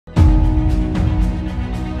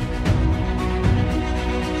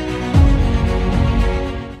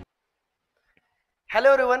Hello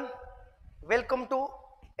everyone, welcome to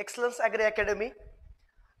excellence agree academy.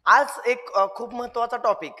 आज एक खूप महत्त्वाचा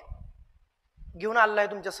टॉपिक घेऊन आलेला आहे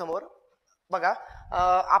तुमच्या समोर. बघा,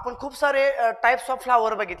 आपण खूप सारे टाइप्स ऑफ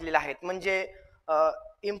फ्लावर बघितलेले आहेत, म्हणजे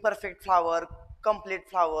imperfect flower, complete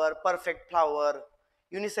flower, perfect flower,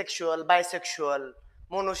 युनिसेक्शुअल, bisexual,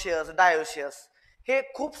 monoecious, dioecious. हे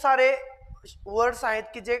खूप सारे वर्ड्स आहेत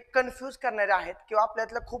की जे कन्फ्यूज करणारे आहेत किंवा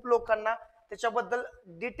आपल्यातल्या खूप लोकांना त्याच्याबद्दल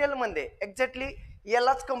डिटेलमध्ये एक्झॅक्टली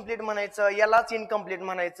यालाच कम्प्लीट म्हणायचं, यालाच इनकम्प्लीट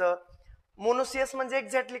म्हणायचं, मोनोसियस म्हणजे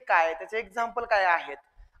एक्झॅक्टली काय, त्याचे एक्झाम्पल काय आहेत,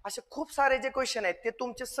 असे खूप सारे जे क्वेश्चन आहेत ते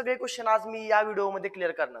तुमचे सगळे क्वेश्चन आज मी या व्हिडिओमध्ये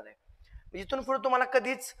क्लिअर करणार आहे. इथून पुढे तुम्हाला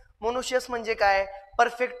कधीच मोनोशियस म्हणजे काय,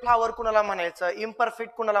 परफेक्ट फ्लावर कुणाला म्हणायचं,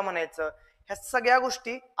 इम्परफेक्ट कुणाला म्हणायचं, ह्या सगळ्या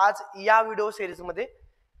गोष्टी आज या व्हिडिओ सिरीजमध्ये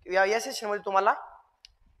या सेशनमध्ये तुम्हाला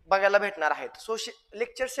बघायला भेटणार आहेत. सो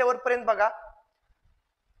लेक्चर शेवटपर्यंत बघा.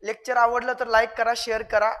 लेक्चर आवडलं तर लाईक करा, शेअर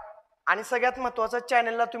करा, आणि सगळ्यात महत्त्वाचं,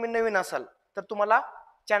 चॅनलला तुम्ही नवीन असाल तर तुम्हाला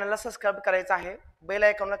चॅनलला सबस्क्राईब करायचं आहे, बेल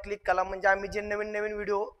आयकॉनला क्लिक करा, म्हणजे आम्ही जे नवीन नवीन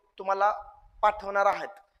व्हिडिओ तुम्हाला पाठवणार आहात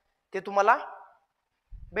ते तुम्हाला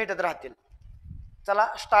भेटत राहतील. चला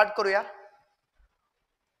स्टार्ट करूया.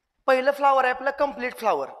 पहिलं फ्लावर आहे आपलं कम्प्लीट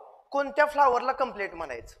फ्लावर. कोणत्या फ्लावरला कम्प्लीट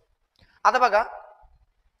म्हणायचं? आता बघा,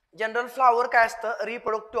 जनरल फ्लावर काय असतं,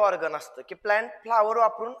 रिप्रोडक्टिव्ह ऑर्गन असतं की प्लांट फ्लावर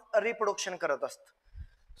वापरून रिप्रोडक्शन करत असतं.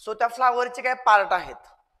 सो त्या फ्लावरचे काय पार्ट आहेत,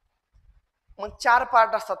 मग 4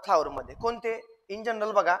 पार्ट असतात फ्लावर मध्ये. कोणते? इन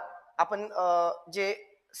जनरल बघा, आपण जे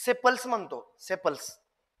सेपल्स म्हणतो, सेपल्स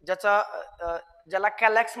ज्याला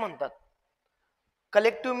कॅलॅक्स म्हणतात,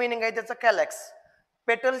 कलेक्टिव्ह मिनिंग आहे त्याचं कॅलॅक्स.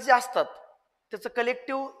 पेटल्स जे असतात त्याचं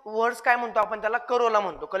कलेक्टिव्ह वर्ड्स काय म्हणतो आपण, त्याला करोला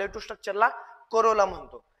म्हणतो, कलेक्टिव्ह स्ट्रक्चरला करोला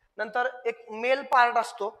म्हणतो. नंतर एक मेल पार्ट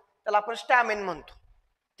असतो त्याला आपण स्टॅमेन म्हणतो.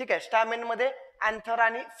 ठीक आहे, स्टॅमेन मध्ये अँथर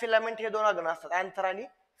आणि फिलामेंट हे दोन ऑर्गन असतात, अँथर आणि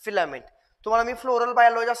फिलामेंट. तुम्हाला मी फ्लोरल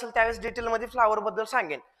बायोलॉजी असेल त्यावेळेस डिटेलमध्ये फ्लावर बद्दल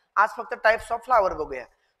सांगेन. आज फक्त टाइप्स ऑफ फ्लावर बघूया.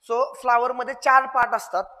 सो फ्लावर मध्ये 4 पार्ट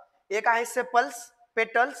असतात. एक आहे सेपल्स,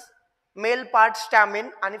 पेटल्स, मेल पार्ट स्टॅमेन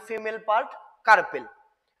आणि फिमेल पार्ट कार्पेल.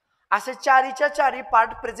 असे चारीच्या चारी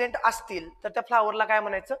पार्ट प्रेझेंट असतील तर त्या फ्लावरला काय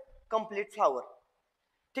म्हणायचं, कम्प्लीट फ्लावर.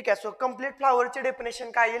 ठीक आहे. सो कम्प्लीट फ्लावरचे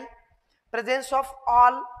डेफिनेशन काय येईल, presence of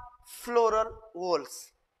all floral वोल्स.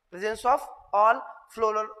 Presence of all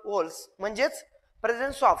floral वोल्स म्हणजेच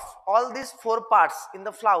presence of all this 4 parts in the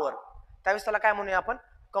flower, त्यावेळेस त्याला काय म्हणूया आपण,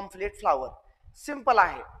 कम्प्लीट फ्लावर. सिंपल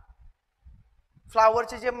आहे.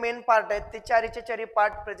 फ्लावरचे जे मेन पार्ट आहेत ते चारीचे चारी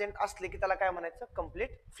पार्ट प्रेझेंट असले की त्याला काय म्हणायचं,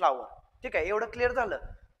 कम्प्लीट फ्लावर. ठीक आहे, एवढं क्लिअर झालं.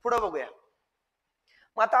 पुढे बघूया.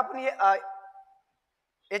 मग आता आपण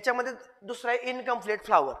याच्यामध्ये दुसरा आहे इनकम्प्लीट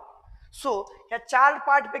फ्लावर. सो ह्या 4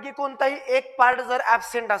 पार्ट पैकी कोणताही एक पार्ट जर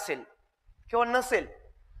ऍबसेंट असेल किंवा नसेल,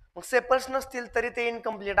 मग सेपल्स नसतील तरी ते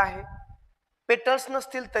इनकम्प्लीट आहे, पेटल्स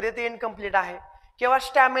नसतील तरी ते इनकम्प्लीट आहे, किंवा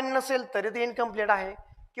स्टॅमेन नसेल तरी ते इनकम्प्लीट आहे,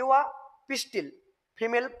 किंवा पिस्टिल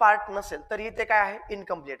फिमेल पार्ट नसेल तरी ते काय आहे,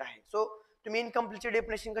 इनकम्प्लीट आहे. सो तुम्ही इनकम्प्लीटची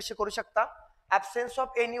डेफिनेशन कशी करू शकता, ऍब्सेन्स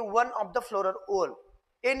of any one of the floral wall.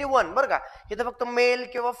 Any one बरं का, इथं फक्त मेल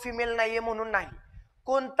किंवा फिमेल नाहीये म्हणून नाही,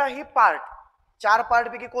 कोणताही पार्ट, 4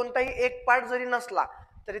 पार्ट पैकी कोणताही एक पार्ट जरी नसला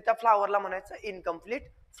तरी त्या फ्लावरला म्हणायचं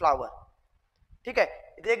इनकम्प्लीट फ्लावर. ठीक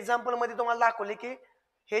आहे. इथे एक्झाम्पल मध्ये तुम्हाला दाखवले की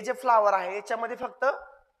हे जे फ्लावर आहे याच्यामध्ये फक्त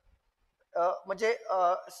म्हणजे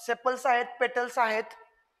सेपल्स आहेत, पेटल्स आहेत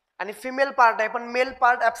आणि फिमेल पार्ट आहे, पण मेल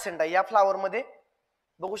पार्ट ऍबसेंट आहे. या फ्लावर मध्ये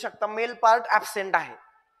बघू शकता मेल पार्ट ऍबसेंट आहे.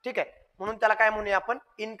 ठीक आहे, म्हणून त्याला काय म्हणूया आपण,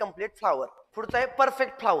 इनकम्प्लीट फ्लावर. पुढचं आहे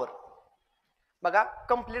परफेक्ट फ्लावर. बघा,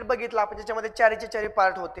 कम्प्लीट बघितलं आपण, त्याच्यामध्ये चारीचे चारी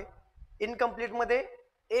पार्ट होते. इनकम्प्लीट मध्ये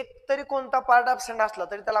एक तरी कोणता पार्ट ऍबसेंट असला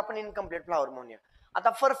तरी त्याला आपण इनकम्प्लीट फ्लावर म्हणूया. आता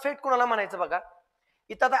परफेक्ट कोणाला म्हणायचं बघा,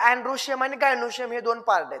 इथं आता अँड्रोशियम आणि गायनोशियम हे 2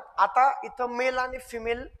 पार्ट आहेत. आता इथं मेल आणि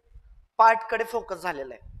फिमेल पार्ट कडे फोकस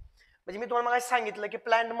झालेला आहे. म्हणजे मी तुम्हाला मगाशी सांगितलं की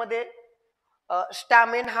प्लांट मध्ये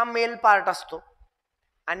स्टॅमेन हा मेल पार्ट असतो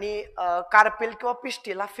आणि कार्पेल किंवा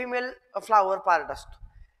पिस्टिल हा फिमेल फ्लावर पार्ट असतो.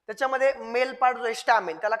 त्याच्यामध्ये मेल पार्ट जो आहे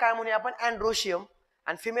स्टॅमेन त्याला काय म्हणूया आपण, अँड्रोशियम,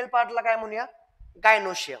 आणि फिमेल पार्टला काय म्हणूया,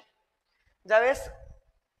 गायनोशियम. ज्यावेळेस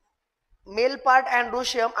मेल पार्ट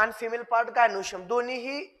अँड्रोशियम आणि फिमेल पार्ट गायनोशियम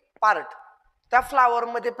दोन्हीही पार्ट त्या फ्लावर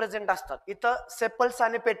मध्ये प्रेझेंट असतात. इथं सेपल्स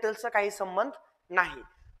आणि पेटल्सचा काही संबंध नाही.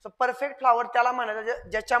 सो परफेक्ट फ्लावर त्याला म्हणायचं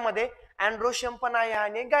ज्याच्यामध्ये अँड्रोशियम पण आहे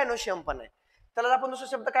आणि गायनोशियम पण आहे. त्याला आपण दुसरा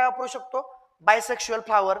शब्द काय वापरू शकतो, बायसेक्शुअल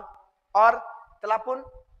फ्लावर, और त्याला आपण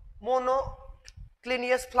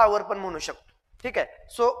मोनोक्लिनियस फ्लावर पण म्हणू शकतो. ठीक आहे.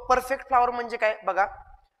 सो परफेक्ट फ्लावर म्हणजे काय बघा,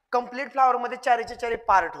 कम्प्लीट फ्लावर मध्ये चारीचे चारी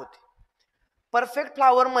पार्ट होते. परफेक्ट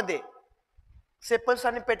फ्लावर मध्ये सेपल्स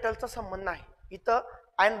आणि पेटल्सचा संबंध नाही. इथं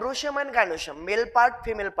अँड्रोशियम आणि gynoecium, male part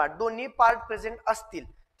female part दोन्ही पार्ट प्रेझेंट असतील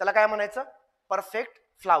त्याला काय म्हणायचं, परफेक्ट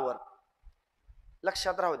फ्लावर.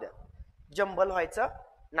 लक्षात राहू द्या. जंबल व्हायचं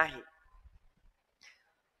नाही.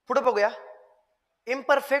 पुढे बघूया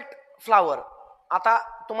इम्परफेक्ट फ्लावर. आता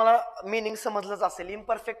तुम्हाला मिनिंग समजलंच असेल.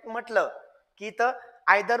 इम्परफेक्ट म्हटलं की इथं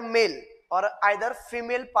आयदर मेल और आयदर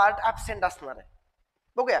फिमेल पार्ट ऍबसेंट असणार आहे.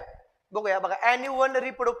 बघूया बघा any one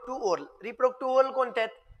reproductive oval. Reproductive oval कोणते आहेत?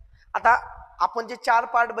 आता आपण जे 4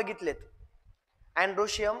 पार्ट बघितलेत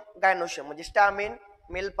अँड्रोशियम गायनोशियम म्हणजे स्टॅमेन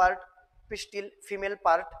male part, pistil female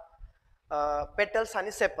part, petals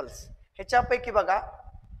आणि सेपल्स. ह्याच्यापैकी बघा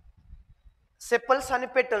सेपल्स आणि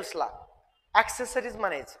पेटल्सला ऍक्सेसरीज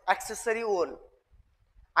म्हणायचं, ऍक्सेसरी ओव्हल.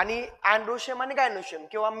 आणि अँड्रोशियम आणि गायनोशियम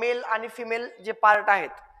किंवा मेल आणि फिमेल जे पार्ट आहेत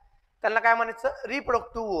त्यांना काय म्हणायचं?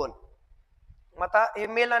 Reproductive oval. मग आता हे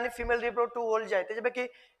मेल आणि फिमेल रिप्रोडक्टिव्ह ओव्हल जे आहे त्याच्यापैकी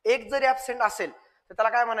एक जरी ऍबसेंट असेल तर त्याला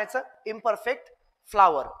काय म्हणायचं? Imperfect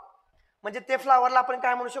flower. म्हणजे ते फ्लावरला आपण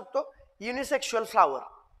काय म्हणू शकतो? युनिसेक्शुअल फ्लावर.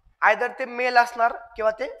 आयदर ते मेल असणार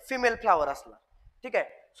किंवा ते फिमेल फ्लावर असणार. ठीक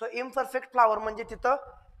आहे. सो इम्परफेक्ट फ्लावर म्हणजे तिथं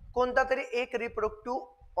कोणता तरी एक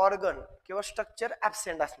रिप्रोडक्टिव्ह ऑर्गन किंवा स्ट्रक्चर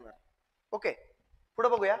ऍबसेंट असणार. ओके. पुढे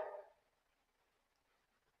बघूया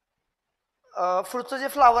फ्रूटचं जे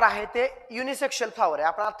फ्लावर आहे ते युनिसेक्शुअल फ्लावर आहे.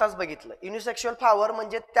 आपण आताच बघितलं. युनिसेक्शुअल फ्लावर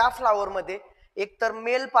म्हणजे त्या फ्लावर मध्ये एकतर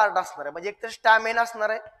मेल पार्ट असणार आहे म्हणजे एकतर स्टॅमेन असणार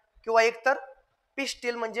आहे किंवा एकतर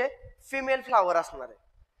पिस्टिल म्हणजे फिमेल फ्लावर असणार आहे.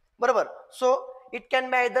 बरोबर. So it can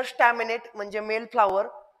be either स्टॅमिनेट म्हणजे मेल फ्लावर,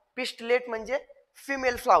 पिस्टिलेट म्हणजे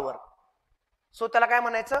फिमेल फ्लावर. सो त्याला काय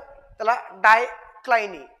म्हणायचं? त्याला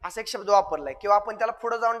डायक्लाइनी असा एक शब्द वापरलाय किंवा आपण त्याला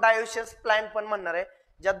पुढे जाऊन डायोशियस प्लांट पण म्हणणार आहे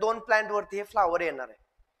ज्या 2 प्लांट वरती हे फ्लावर येणार आहे.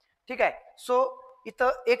 ठीक आहे. सो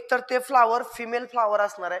इथं एकतर ते फ्लावर फिमेल फ्लावर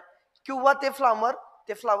असणार आहे किंवा ते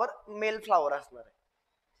फ्लावर मेल फ्लावर असणार आहे.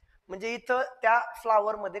 म्हणजे इथं त्या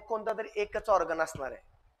फ्लावर मध्ये कोणता तरी एकच ऑर्गन असणार आहे.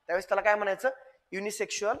 त्यावेळेस त्याला काय म्हणायचं?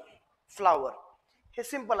 युनिसेक्शुअल फ्लावर. हे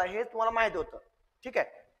सिंपल आहे, हे तुम्हाला माहित होतं. ठीक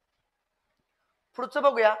आहे. पुढचं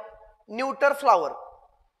बघूया न्यूटर फ्लावर.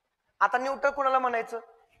 आता न्यूटर कोणाला म्हणायचं?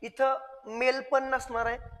 इथं मेल पण नसणार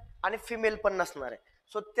आहे आणि फिमेल पण नसणार आहे.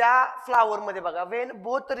 सो त्या फ्लावर मध्ये बघा Wien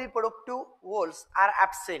both reproductive वोल्स R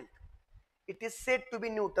absent it is sed to be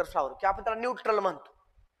neuter flower. की आपण त्याला न्यूट्रल म्हणतो.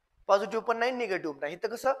 पॉझिटिव्ह पण नाही निगेटिव्ह नाही.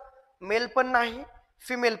 इथं कसं मेल पण नाही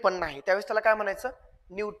फिमेल पण नाही त्यावेळेस त्याला काय म्हणायचं?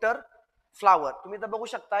 Neuter flower. तुम्ही इथं बघू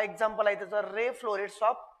शकता एक्झाम्पल आहे त्याचं रे फ्लोरेट्स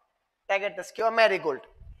ऑफ टॅगेटस किंवा मॅरीगोल्ड.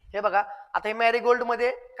 हे बघा आता हे मॅरीगोल्ड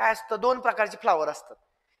मध्ये काय असतं? 2 प्रकारचे फ्लावर असतात.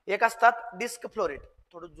 एक असतात डिस्क फ्लोरेट.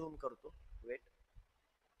 थोडं झूम करतो वेट.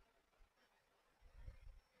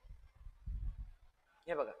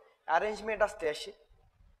 हे बघा अरेंजमेंट असते अशी.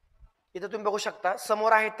 इथं तुम्ही बघू शकता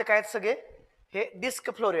समोर आहेत ते काय सगळे हे डिस्क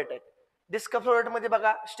फ्लोरेट आहेत. डिस्क फ्लोरेट मध्ये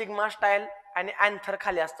बघा स्टिग्मा स्टाईल आणि अँथर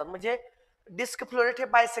खाली असतात. म्हणजे डिस्क फ्लोरेट हे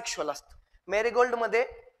बायसेक्शुअल असतं. मेरीगोल्ड मध्ये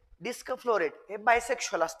डिस्क फ्लोरेट हे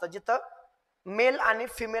बायसेक्शुअल असतं जिथं मेल आणि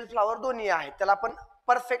फिमेल फ्लावर दोन्ही आहेत. त्याला आपण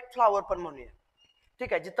परफेक्ट फ्लावर पण म्हणूया.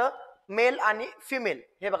 ठीक आहे. जिथं मेल आणि फिमेल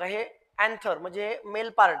हे बघा हे अँथर म्हणजे मेल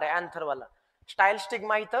पार्ट आहे अँथरवाला. स्टाईल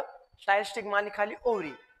स्टिग्मा इथं स्टाईल स्टिग्मा आणि खाली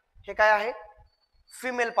ओव्हरी हे काय आहे?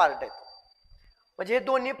 फिमेल पार्ट आहेत. म्हणजे हे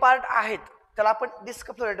दोन्ही पार्ट आहेत त्याला आपण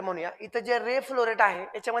डिस्क फ्लोरेट म्हणूया. इथं जे रे फ्लोरेट आहे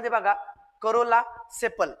याच्यामध्ये बघा करोला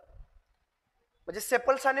सेपल म्हणजे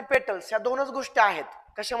सेपल्स आणि पेटल्स या 2च गोष्टी आहेत.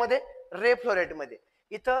 कशामध्ये? रे फ्लोरेट मध्ये.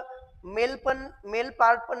 इथं मेल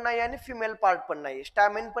पार्ट पण नाही आणि फिमेल पार्ट पण नाही,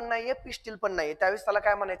 स्टॅमेन पण नाहीये, पिस्टिल पण नाहीये. त्यावेळेस त्याला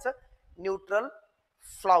काय म्हणायचं? न्यूट्रल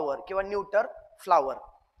फ्लावर किंवा न्यूटर फ्लावर.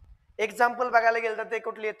 एक्झाम्पल बघायला गेलं तर ते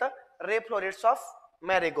कुठले येतं? Ray florets of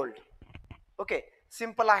Marigold. Okay.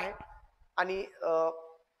 Simple आहे आणि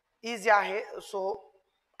इझी आहे. सो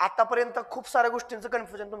आतापर्यंत खूप साऱ्या गोष्टींचं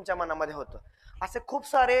कन्फ्युजन तुमच्या मनामध्ये होतं. असे खूप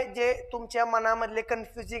सारे जे तुमच्या मनामधले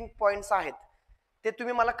कन्फ्युजिंग पॉइंट्स आहेत ते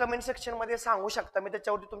तुम्ही मला कमेंट सेक्शन मध्ये सांगू शकता. मी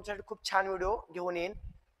त्याच्यावरती तुमच्यासाठी खूप छान व्हिडिओ घेऊन येईन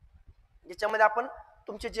ज्याच्यामध्ये आपण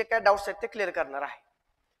तुमचे जे काही डाऊट्स आहेत ते क्लिअर करणार आहे.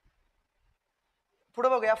 पुढे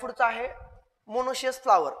बघूया. पुढचं आहे मोनोशियस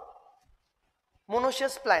फ्लावर.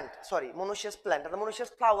 Monoecious plant. आता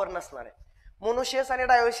मोनोशियस फ्लावर नसणार आहे. मोनोशियस आणि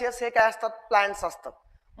डायोशियस हे काय असतात? प्लांट्स असतात.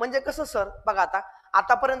 म्हणजे कसं सर? बघा आता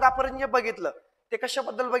आतापर्यंत आपण जे बघितलं ते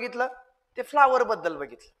कशाबद्दल बघितलं? ते फ्लावर बद्दल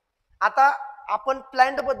बघितलं. आता आपण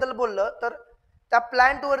प्लांट बद्दल बोललं तर त्या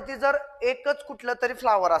प्लांट वरती जर एकच कुठलं तरी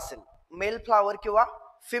फ्लावर असेल मेल फ्लावर किंवा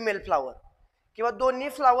फिमेल फ्लावर किंवा दोन्ही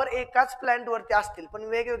फ्लावर एकाच प्लांट वरती असतील पण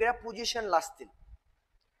वेगवेगळ्या पोझिशनला असतील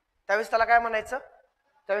त्यावेळेस त्याला काय म्हणायचं?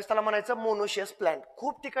 त्यावेळेस त्याला म्हणायचं मोनोशियस प्लांट.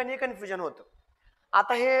 खूप ठिकाणी कन्फ्युजन होतं.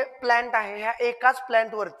 आता हे प्लांट आहे ह्या एकाच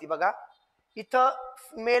प्लांट वरती बघा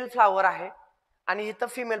इथं मेल फ्लावर आहे आणि इथं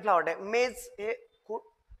फिमेल फ्लावर आहे. मेज हे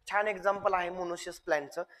खूप छान एक्झाम्पल आहे मोनोशियस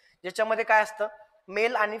प्लांटचं ज्याच्यामध्ये काय असतं?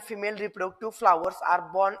 मेल आणि female reproductive flowers R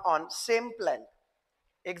born on same plant.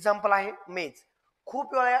 Example आहे मेज.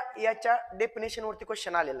 खूप वेळा याच्या डेफिनेशन वरती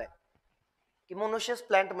क्वेश्चन आलेला आहे. की मोनोशियस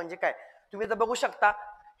प्लांट म्हणजे काय. तुम्ही तर बघू शकता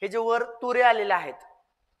हे जे वर तुरे आलेले आहेत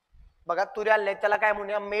बघा, तुरे आलेले आहेत त्याला काय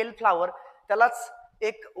म्हणूया, मेल फ्लावर. त्यालाच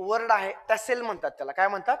एक वर्ड आहे टॅसेल म्हणतात, त्याला काय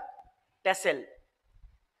म्हणतात, टॅसेल.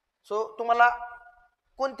 सो तुम्हाला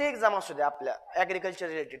कोणते एक्झाम असू द्या आपल्या ऍग्रिकल्चर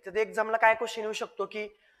रिलेटेड, तर एक्झामला काय क्वेश्चन येऊ शकतो की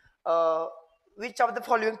which of the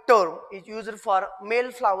following term is used for male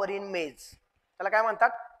flower in मेज, त्याला काय म्हणतात,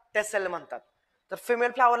 टॅसेल म्हणतात. तर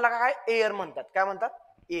फिमेल फ्लावरला काय एअर म्हणतात, काय म्हणतात,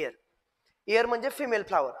 एअर. एअर म्हणजे फिमेल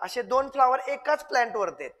फ्लावर. असे दोन फ्लावर एकाच प्लांट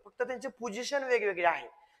वरती आहेत, फक्त त्यांचे पोझिशन वेगवेगळे आहे,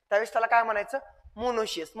 त्यावेळेस त्याला काय म्हणायचं,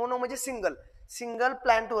 मोनोशियस. मोनो म्हणजे सिंगल, सिंगल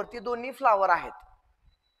प्लांट वरती दोन्ही फ्लावर आहेत,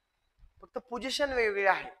 फक्त पोझिशन वेगवेगळे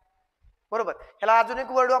आहे, बरोबर. ह्याला अजून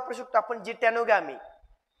एक वर्ड वापरू शकतो आपण, जिटॅनोगॅमी.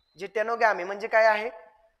 जिटॅनोगॅमी म्हणजे काय आहे,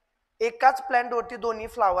 एकाच प्लांट वरती दोन्ही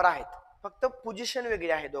फ्लावर आहेत, फक्त पोझिशन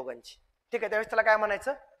वेगळी आहे दोघांची, ठीक आहे. त्यावेळेस त्याला काय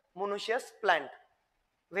म्हणायचं, monoecious plant.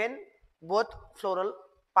 When both floral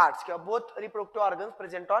parts किंवा both reproductive organs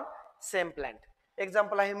present on same plant.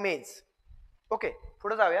 Example आहे मेज. ओके,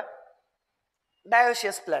 पुढे जाऊया.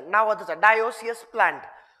 डायोसियस प्लांट, नावाचा डायोसियस प्लांट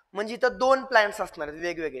म्हणजे इथं दोन प्लांट्स असणार आहेत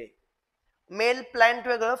वेगवेगळे, मेल प्लांट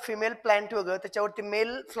वेगळं, फिमेल प्लांट वेगळं, त्याच्यावरती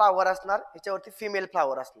मेल फ्लावर असणार, त्याच्यावरती फिमेल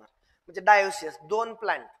फ्लावर असणार, म्हणजे डायोसियस, दोन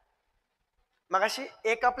प्लांट. मग अशी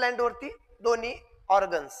एका प्लांट वरती दोन्ही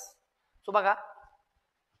ऑर्गन्स. सो बघा,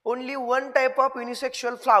 only one type of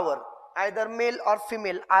युनिसेक्शुअल flower either mail और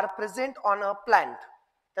female R present on a plant,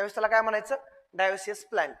 त्यावेळेस त्याला काय म्हणायचं, डायोसियस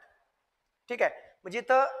प्लांट, ठीक आहे. म्हणजे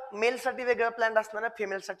इथं मेल साठी वेगळं प्लांट असणार,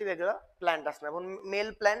 फिमेल साठी वेगळं प्लांट असणार, म्हणून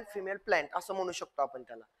मेल प्लांट फिमेल प्लांट असं म्हणू शकतो आपण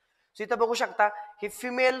त्याला. सो इथं बघू शकता ही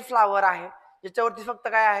फिमेल फ्लावर आहे, ज्याच्यावरती फक्त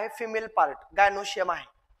काय आहे, फिमेल पार्ट गायनोशियम आहे,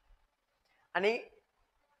 आणि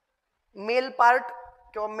मेल पार्ट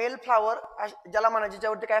किंवा मेल फ्लावर ज्याला म्हणायचे,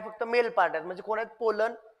 ज्याच्यावरती काय फक्त मेल पार्ट आहेत, म्हणजे कोण आहेत,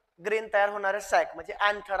 पोलन ग्रेन तयार होणारे सॅक म्हणजे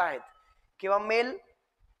अँथर आहेत, किंवा मेल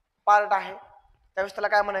पार्ट आहे, त्यावेळेस त्याला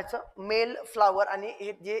काय म्हणायचं, मेल फ्लावर. आणि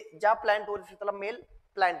हे जे ज्या प्लांट वरती त्याला मेल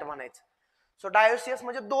प्लांट म्हणायचं. सो डायोसियस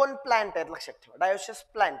म्हणजे दोन प्लांट आहेत, लक्षात ठेवा, डायोसियस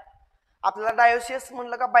प्लांट. आपल्याला डायोसियस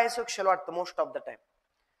म्हणलं का बायसेक्शुअल वाटतं most of the time.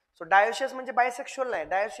 So dioecious म्हणजे बायसेक्शुअल नाही,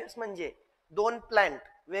 डायोसियस म्हणजे दोन प्लांट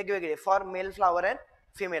वेगवेगळे for male flower and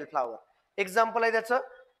female flower. Example आहे त्याचं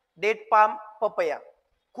डेट पाम, पपया.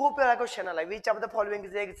 खूप वेळा क्वेश्चन आला, which of the following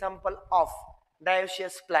is example of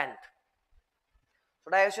dioecious plant.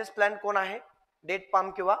 Dioecious plant कोण आहे, डेट पाम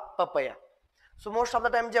किंवा papaya. So most of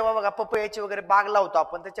the time जेव्हा बघा पपयाची वगैरे बाग लावतो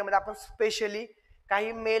आपण, त्याच्यामध्ये आपण स्पेशली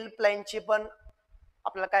काही मेल प्लांटची पण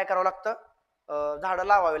आपल्याला काय करावं लागतं, झाडं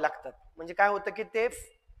लावावी लागतात. म्हणजे काय होतं की ते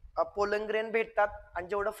पोलन ग्रेन भेटतात, आणि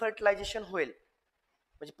जेवढं फर्टिलायझेशन होईल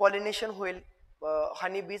म्हणजे पॉलिनेशन होईल,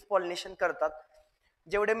 हनी बीज पॉलिनेशन करतात,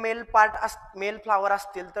 जेवढे मेल मेल फ्लावर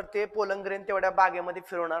असतील तर ते पोलन ग्रेन तेवढ्या बागेमध्ये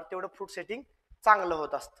फिरवणार, तेवढं फ्रूट सेटिंग चांगलं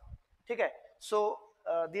होत असतं, ठीक आहे. So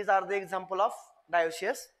these are the example of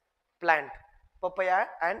dioecious plant, papaya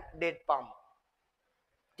and date palm,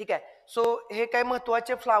 ठीक आहे. सो हे काही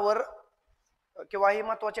महत्वाचे फ्लावर किंवा हे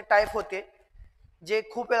महत्वाचे टाईप होते जे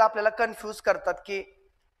खूप वेळा आपल्याला कन्फ्यूज करतात की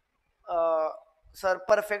सर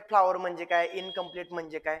परफेक्ट फ्लावर म्हणजे काय, इनकम्प्लीट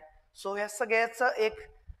म्हणजे काय. सो ह्या सगळ्याचं एक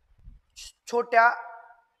छोट्या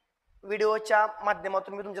व्हिडिओच्या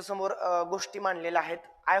माध्यमातून मी तुमच्या समोर गोष्टी मांडलेल्या आहेत.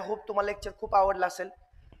 आय होप तुम्हाला लेक्चर खूप आवडलं असेल.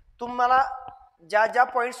 तुम्हाला ज्या ज्या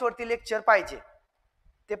पॉइंट्स वरती लेक्चर पाहिजे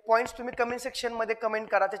ते पॉइंट्स तुम्ही कमेंट सेक्शन मध्ये कमेंट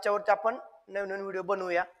करा, त्याच्यावरती आपण नवीन व्हिडिओ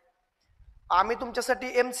बनवूया. आम्ही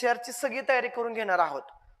तुमच्यासाठी MCAER ची सगळी तयारी करून घेणार आहोत.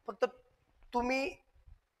 फक्त तुम्ही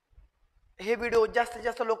हे व्हिडिओ जास्तीत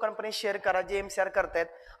जास्त लोकांपर्यंत शेअर करा, जे MCAER करतायत.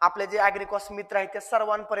 आपले जे Agricos मित्र आहेत त्या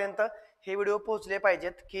सर्वांपर्यंत हे व्हिडिओ पोहोचले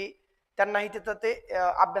पाहिजेत की त्यांनाही तिथं ते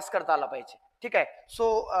अभ्यास करता आला पाहिजे, ठीक आहे.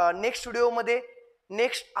 सो नेक्स्ट व्हिडिओमध्ये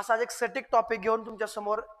नेक्स्ट असाच एक सटीक टॉपिक घेऊन तुमच्या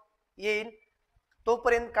समोर येईल.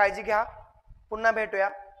 तोपर्यंत काळजी घ्या, पुन्हा भेटूया.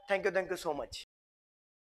 Thank you so much.